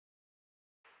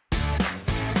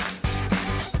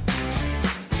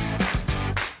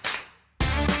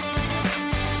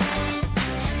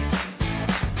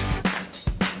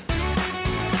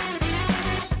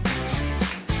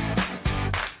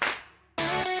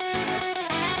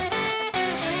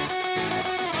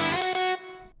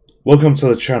Welcome to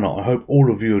the channel. I hope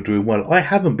all of you are doing well. I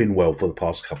haven't been well for the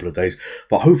past couple of days,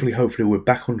 but hopefully we're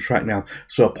back on track now.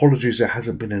 So apologies there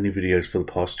hasn't been any videos for the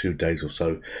past 2 days or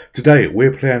so. Today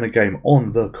we're playing a game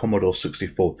on the Commodore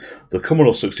 64. The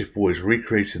Commodore 64 is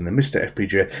recreating the Mr.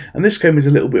 FPGA, and this game is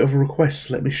a little bit of a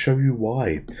request. Let me show you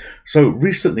why. So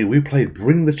recently we played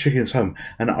Bring the Chickens Home,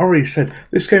 and I already said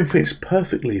this game fits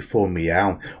perfectly for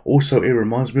Meow. Also, it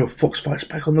reminds me of Fox Fights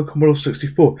Back on the Commodore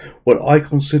 64. Well, I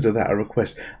consider that a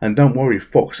request. And don't worry,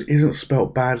 Fox isn't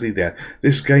spelt badly there.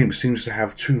 This game seems to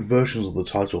have two versions of the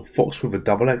title, Fox with a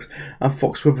double X and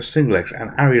Fox with a single X.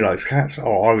 And Ari likes cats,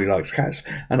 or Ari likes cats,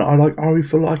 and I like Ari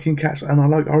for liking cats, and I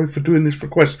like Ari for doing this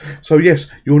request. So yes,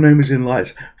 your name is in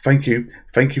lights. Thank you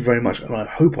very much, and I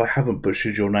hope I haven't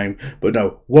butchered your name, but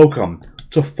no, welcome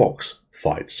to Fox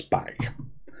Fights Back.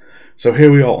 So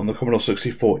here we are on the Commodore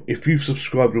 64. If you've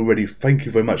subscribed already, thank you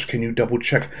very much. Can you double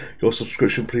check your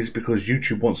subscription, please? Because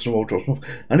YouTube once in a while drops them off.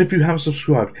 And if you haven't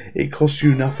subscribed, it costs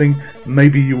you nothing.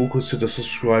 Maybe you will consider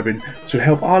subscribing to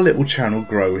help our little channel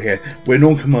grow here. We're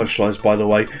non-commercialized, by the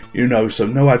way, you know, so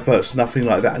no adverts, nothing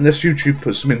like that. Unless YouTube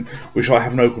puts them in, which I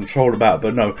have no control about.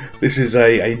 But no, this is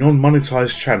a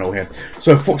non-monetized channel here.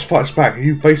 So Fox Fights Back,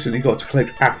 you've basically got to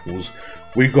collect apples.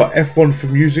 We've got F1 for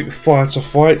music, fire to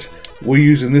fight. We're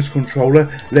using this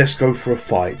controller. Let's go for a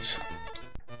fight.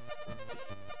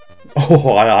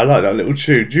 Oh, I like that little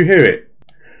tune. Do you hear it?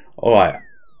 Alright.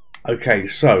 Okay,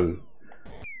 so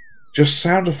just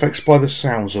sound effects by the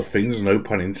sounds of things, no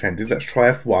pun intended. Let's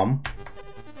try F1.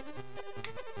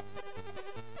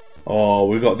 Oh,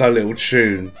 we got that little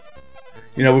tune.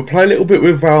 You know, we'll play a little bit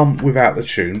with without the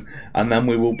tune, and then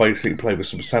we will basically play with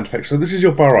some sound effects. So this is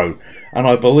your burrow, and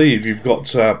I believe you've got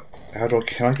to,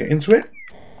 can I get into it?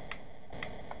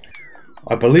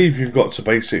 I believe you've got to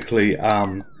basically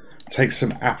take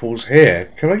some apples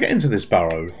here. Can I get into this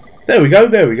burrow? There we go,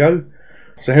 there we go.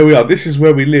 So here we are, this is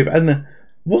where we live. And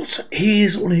what? He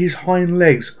is on his hind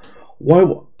legs. Why?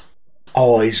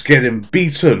 Oh, he's getting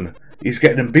beaten. He's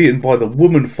getting beaten by the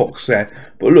woman fox there.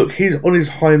 But look, he's on his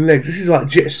hind legs. This is like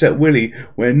Jet Set Willy,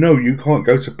 where no, you can't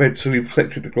go to bed till you've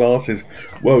collected the glasses.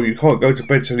 Well, you can't go to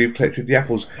bed till you've collected the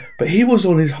apples. But he was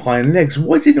on his hind legs.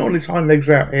 Why is he not on his hind legs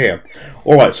out here?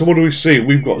 Alright, so what do we see?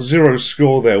 We've got 0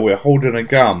 score there. We're holding a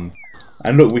gun.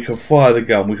 And look, we can fire the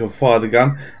gun. We can fire the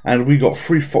gun. And we got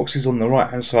 3 foxes on the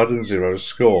right-hand side and 0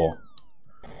 score.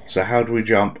 So how do we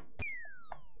jump?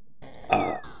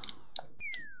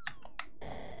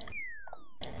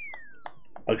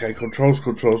 Okay, controls.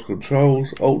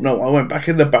 Oh no, I went back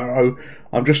in the barrow.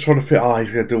 I'm just trying to fit. Ah,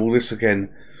 he's going to do all this again.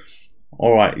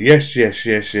 Alright, yes. You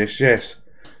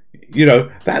know,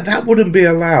 that wouldn't be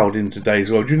allowed in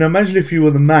today's world. You know, imagine if you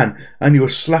were the man and you were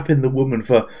slapping the woman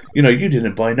for, you know, you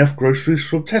didn't buy enough groceries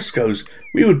from Tesco's.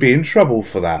 We would be in trouble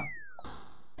for that.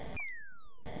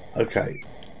 Okay.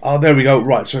 Oh, there we go.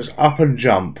 Right, so it's up and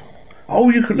jump. Oh,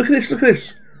 you can, look at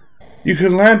this. You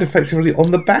can land effectively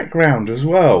on the background as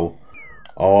well.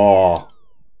 Oh,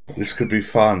 this could be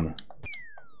fun.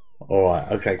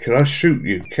 Alright, okay, can I shoot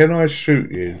you?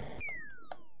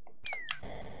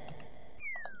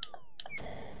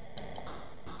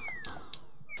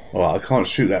 Alright, I can't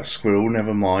shoot that squirrel,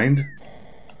 never mind.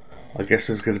 I guess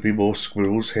there's going to be more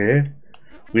squirrels here.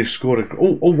 We've scored a...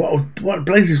 Oh, what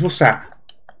blazes, what's that?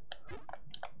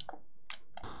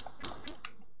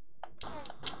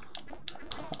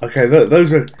 Okay,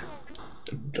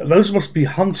 those must be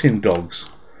hunting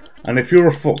dogs. And if you're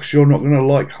a fox, you're not going to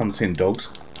like hunting dogs.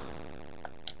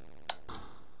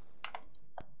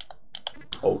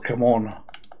 Oh, come on.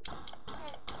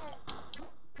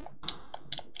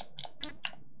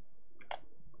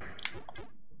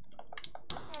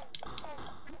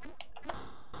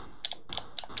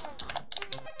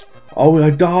 Oh,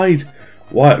 I died.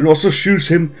 Why? Lots of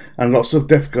shooting and lots of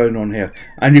death going on here.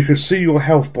 And you can see your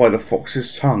health by the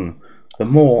fox's tongue. The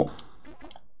more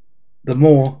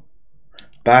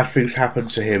bad things happen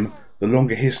to him, the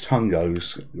longer his tongue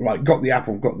goes. Right, got the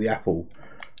apple.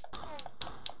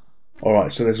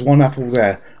 Alright, so there's 1 apple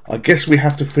there. I guess we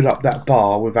have to fill up that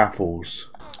bar with apples.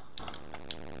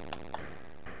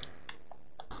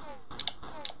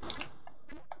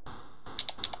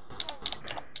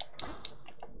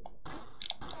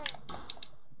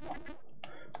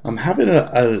 I'm having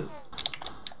a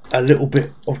little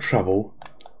bit of trouble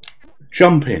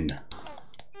jumping.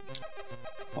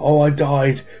 Oh, I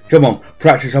died. Come on,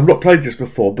 practice. I've not played this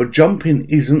before, but jumping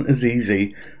isn't as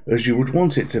easy as you would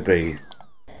want it to be.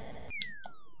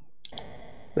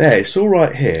 There, it's all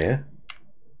right here.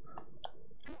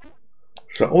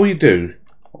 So all you do,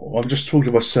 I'm just talking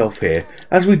to myself here,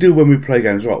 as we do when we play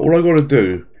games, right, all I got to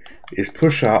do is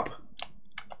push up.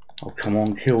 Oh, come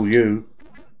on, kill you.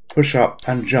 push up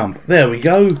and jump. There we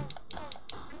go.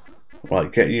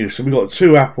 Right, get used. So we got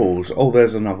 2 apples. Oh,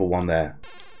 there's another one there.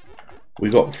 We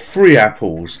got 3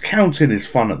 apples. Counting is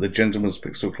fun at the Gentleman's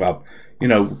Pixel Club. You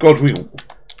know, God,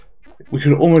 we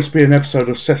could almost be an episode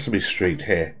of Sesame Street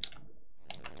here.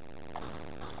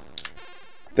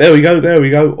 There we go. There we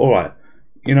go. All right.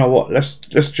 You know what? Let's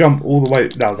jump all the way.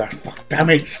 No, that fuck. Damn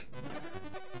it.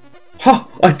 Ha!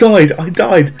 I died. I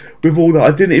died with all that.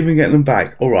 I didn't even get them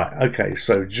back. All right. Okay.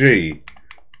 So G.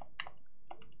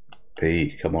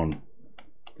 P. Come on.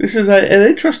 This is an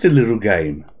interesting little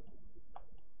game.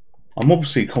 I'm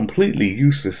obviously completely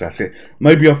useless at it.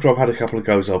 Maybe after I've had a couple of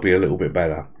goes, I'll be a little bit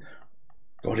better.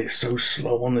 God, it's so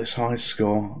slow on this high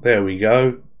score. There we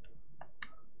go.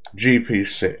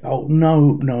 GP6. Oh,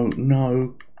 no, no,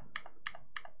 no.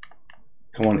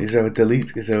 Come on, is there a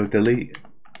delete? Is there a delete?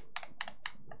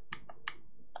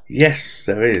 Yes,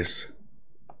 there is.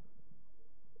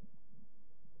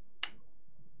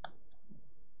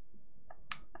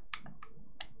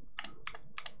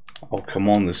 Oh, come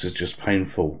on, this is just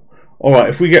painful. Alright,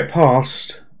 if we get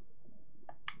past...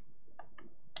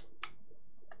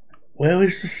 Where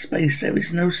is the space? There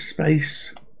is no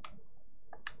space.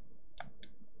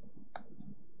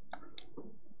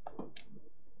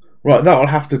 Right, that will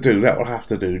have to do. That will have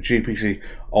to do. GPC.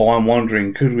 Oh, I'm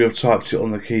wondering, could we have typed it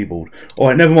on the keyboard?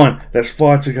 Alright, never mind. Let's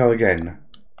fire to go again.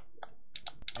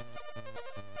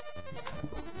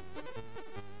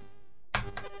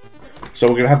 So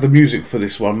we're going to have the music for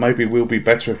this one. Maybe we'll be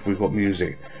better if we've got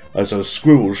music. As those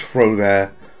squirrels throw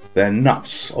their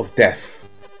nuts of death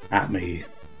at me.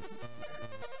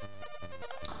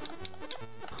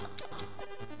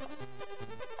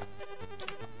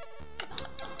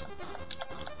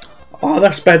 Oh,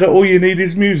 that's better. All you need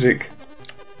is music.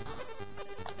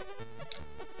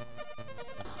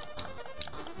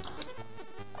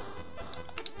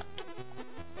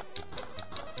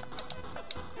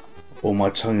 Oh, my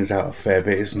tongue is out a fair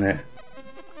bit, isn't it?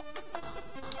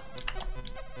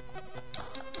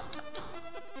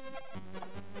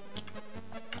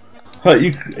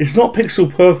 It's not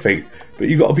pixel perfect, but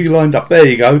you've got to be lined up. There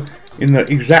you go. In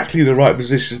exactly the right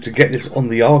position to get this on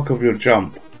the arc of your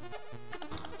jump.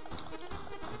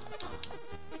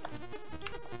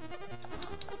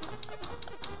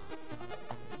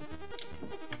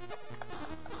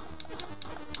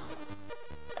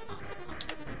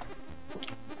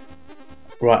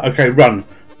 Right, okay, run.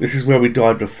 This is where we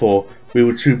died before. We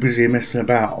were too busy messing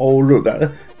about. Oh, look,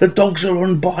 the dogs are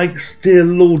on bikes. Dear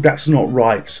Lord, that's not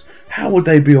right. How would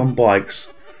they be on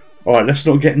bikes? Alright, let's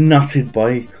not get nutted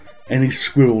by any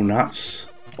squirrel nuts.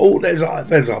 Oh, there's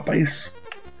our base.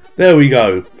 There we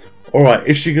go. Alright,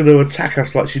 is she going to attack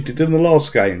us like she did in the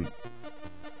last game?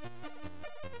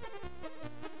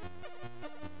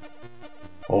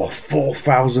 Oh,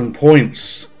 4,000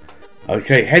 points.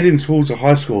 Okay, heading towards a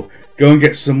high score. Go and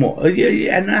get some more.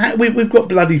 Yeah, we've got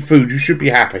bloody food. You should be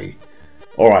happy.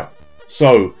 Alright,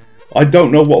 so I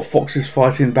don't know what fox is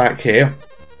fighting back here.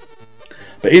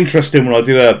 But interesting, when I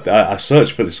did a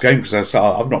search for this game, because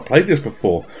I've not played this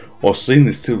before or seen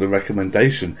this till the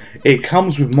recommendation, it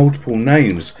comes with multiple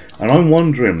names. And I'm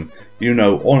wondering, you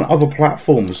know, on other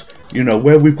platforms, you know,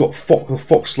 where we've got the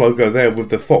fox logo there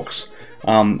with the fox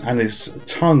and his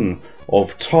tongue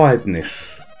of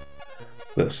tiredness.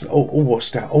 That's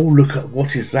what's that? Oh, look at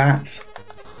what is that?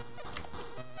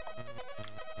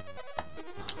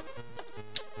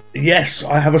 Yes,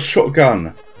 I have a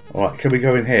shotgun. All right, can we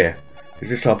go in here? Is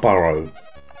this our burrow?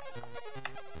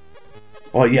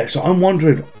 Oh yeah. So I'm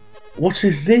wondering, what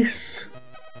is this?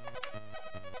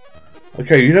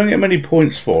 Okay, you don't get many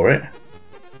points for it.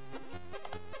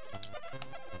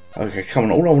 Okay, come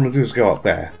on. All I want to do is go up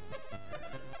there.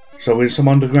 So there's some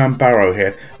underground barrow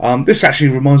here. This actually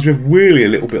reminds me of Wheelie a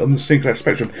little bit on the Sinclair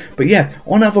Spectrum. But yeah,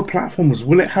 on other platforms,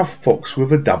 will it have Fox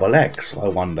with a double X, I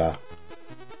wonder?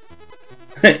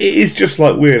 It is just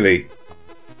like Wheelie.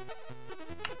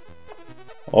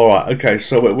 Alright, okay,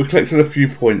 so we collected a few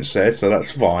points there, so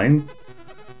that's fine.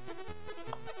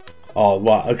 Oh,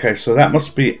 right, okay, so that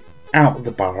must be out of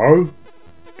the burrow.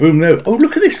 Boom, there. Oh,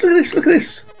 look at this, look at this, look at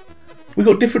this. We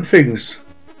got different things.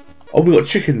 Oh, we got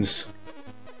chickens.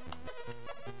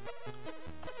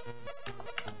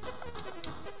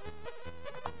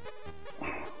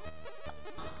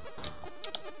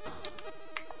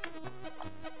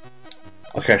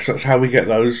 Okay, so that's how we get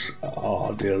those.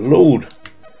 Oh, dear Lord.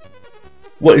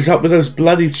 What is up with those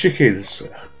bloody chickens?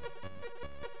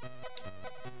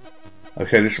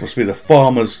 Okay, this must be the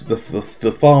farmers, the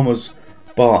farmers'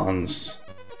 barns.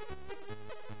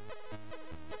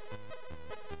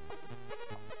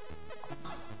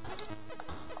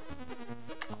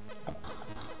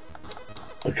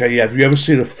 Okay, yeah, have you ever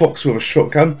seen a fox with a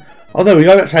shotgun? Oh, there we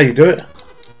go, that's how you do it.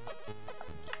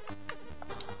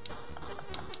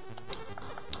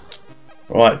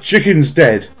 Right, chicken's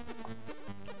dead.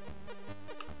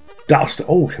 Dust.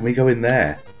 Oh, can we go in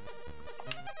there?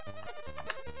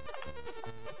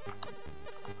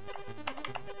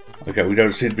 Okay, we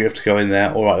don't seem to be able to go in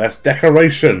there. Alright, that's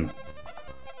decoration.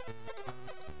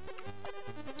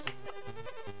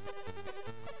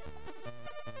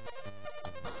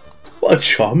 What a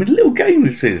charming little game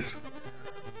this is.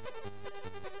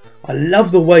 I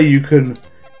love the way you can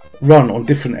run on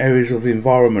different areas of the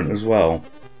environment as well.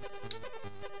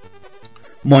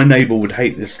 My neighbour would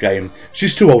hate this game.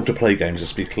 She's too old to play games,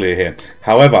 let's be clear here.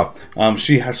 However,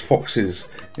 she has foxes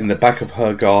in the back of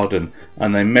her garden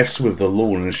and they mess with the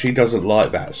lawn and she doesn't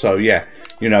like that. So yeah,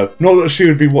 you know, not that she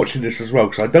would be watching this as well,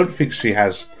 because I don't think she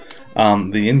has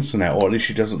the internet, or at least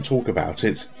she doesn't talk about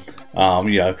it.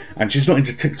 You know, and she's not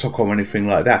into TikTok or anything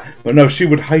like that. But no, she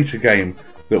would hate a game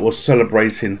that was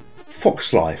celebrating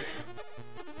fox life.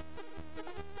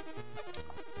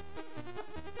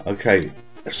 Okay,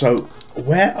 so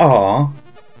where are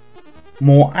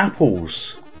more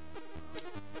apples?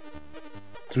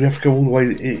 Do we have to go all the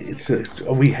way?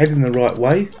 Are we heading the right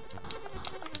way?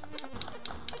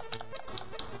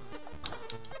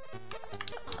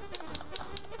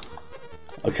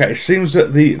 Okay, it seems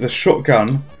that the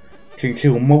shotgun can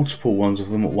kill multiple ones of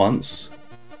them at once.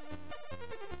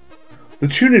 The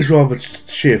tune is rather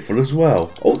cheerful as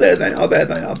well. Oh, there they are, there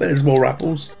they are. There's more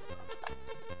apples.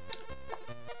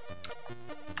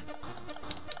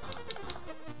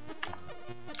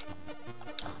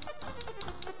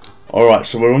 Alright,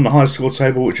 so we're on the high score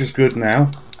table, which is good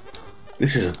now.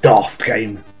 This is a daft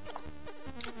game.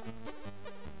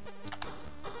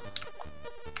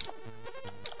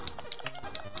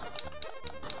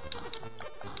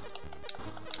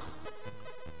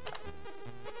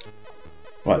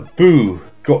 Right, boo,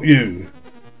 got you.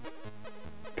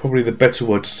 Probably the better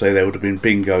word to say there would have been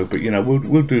bingo, but you know,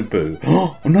 we'll do boo.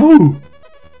 Oh no!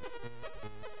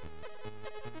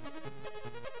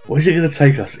 Where's it going to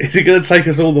take us? Is it going to take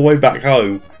us all the way back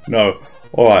home? No.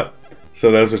 Alright, so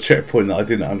there was a checkpoint that I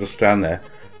didn't understand there.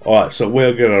 Alright, so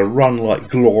we're going to run like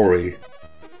glory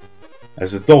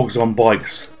as the dogs on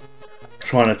bikes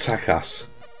try and attack us.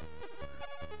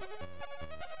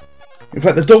 In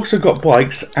fact, the dogs have got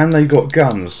bikes and they got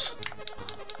guns.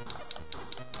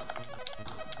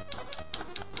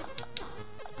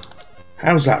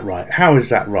 How's that right? How is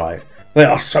that right? They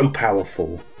are so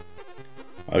powerful.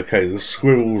 Okay, the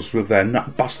squirrels with their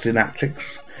nut-busting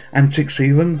antics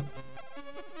even.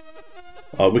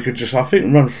 We could just, I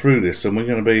think, run through this and we're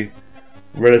going to be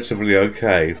relatively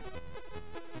okay.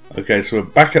 Okay, so we're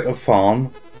back at the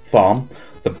farm.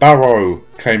 The barrow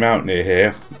came out near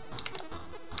here.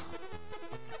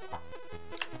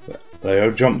 They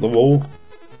jumped the wall.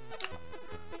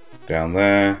 Down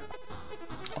there.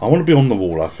 I want to be on the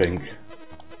wall, I think.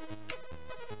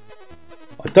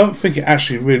 I don't think it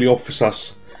actually really offers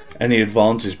us any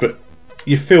advantage, but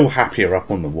you feel happier up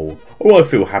on the wall. Or I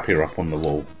feel happier up on the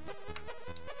wall.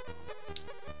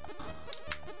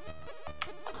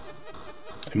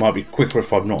 It might be quicker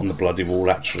if I'm not on the bloody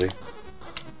wall, actually.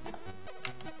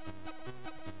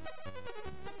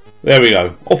 There we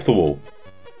go, off the wall.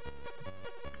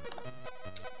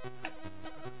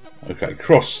 Okay,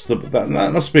 cross the... that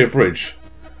must be a bridge.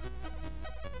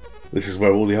 This is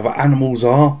where all the other animals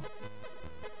are.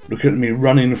 Look at me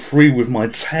running free with my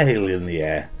tail in the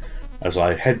air as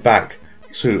I head back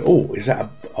to... Oh, is that a...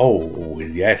 Oh,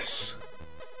 yes.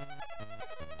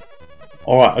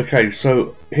 Alright, okay,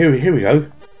 so here we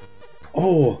go.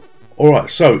 Oh, alright,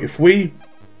 so if we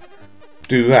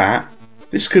do that,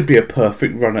 this could be a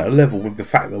perfect run at a level with the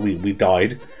fact that we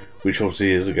died, which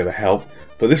obviously isn't going to help.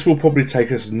 But this will probably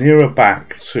take us nearer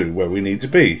back to where we need to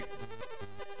be.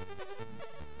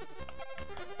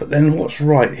 But then what's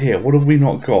right here? What have we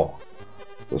not got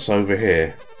that's over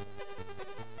here?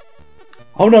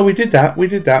 Oh no, we did that. We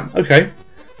did that. Okay.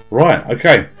 Right,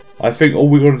 okay. I think all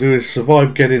we've got to do is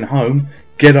survive getting home,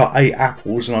 get our 8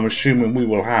 apples, and I'm assuming we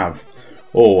will have,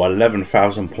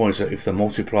 11,000 points if the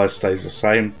multiplier stays the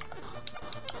same.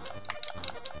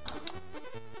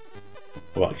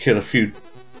 Right, kill a few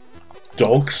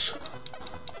dogs.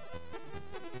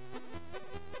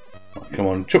 Right, come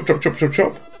on, chop, chop, chop, chop,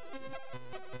 chop.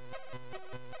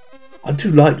 I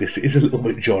do like this, it is a little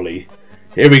bit jolly.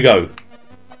 Here we go.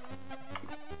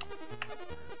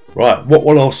 Right, what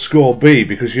will our score be?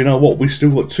 Because you know what, we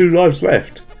still got 2 lives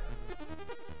left.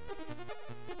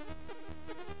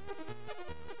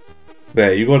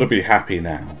 There, you've got to be happy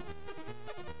now.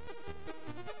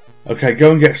 Okay,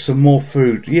 go and get some more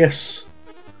food. Yes.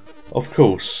 Of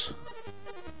course.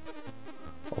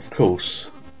 Of course.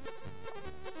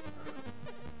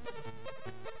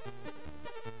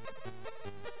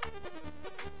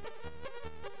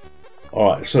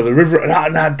 Alright, so the river...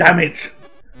 No, damn it!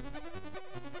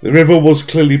 The river was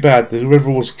clearly bad. The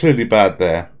river was clearly bad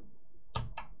there.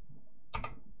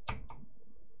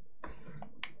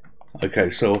 Okay,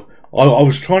 so I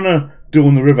was trying to do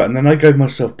on the river, and then I gave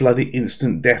myself bloody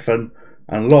instant death and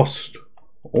lost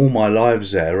all my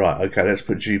lives there. Right, okay, let's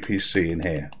put GPC in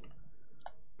here.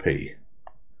 P.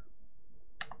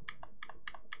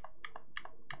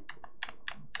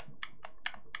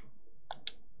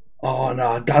 Oh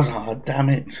no, it doesn't. Oh, damn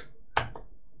it.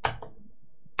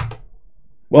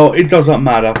 Well, it doesn't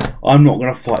matter. I'm not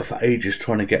going to fight for ages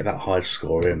trying to get that high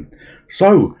score in.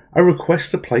 So, a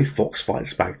request to play Fox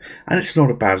Fights Back. And it's not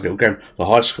a bad little game. The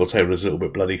high score table is a little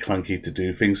bit bloody clunky to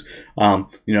do things. You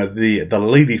know, the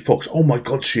lady fox, oh my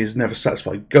god, she is never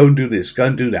satisfied. Go and do this, go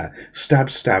and do that.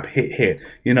 Stab, stab, hit, hit.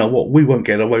 You know what, we won't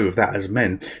get away with that as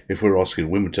men if we're asking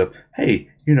women to, hey,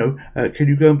 you know, can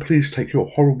you go and please take your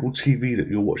horrible TV that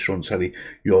you're watching on telly,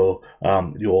 your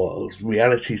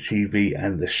reality TV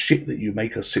and the shit that you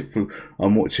make us sit through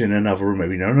and watch in another room.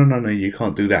 Maybe no, you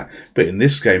can't do that. But in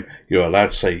this game, you're allowed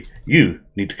to say, you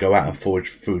need to go out and forage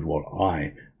food while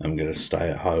I am going to stay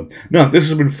at home. No, this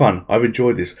has been fun. I've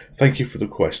enjoyed this. Thank you for the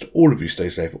quest. All of you stay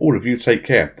safe. All of you take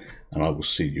care. And I will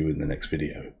see you in the next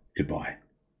video. Goodbye.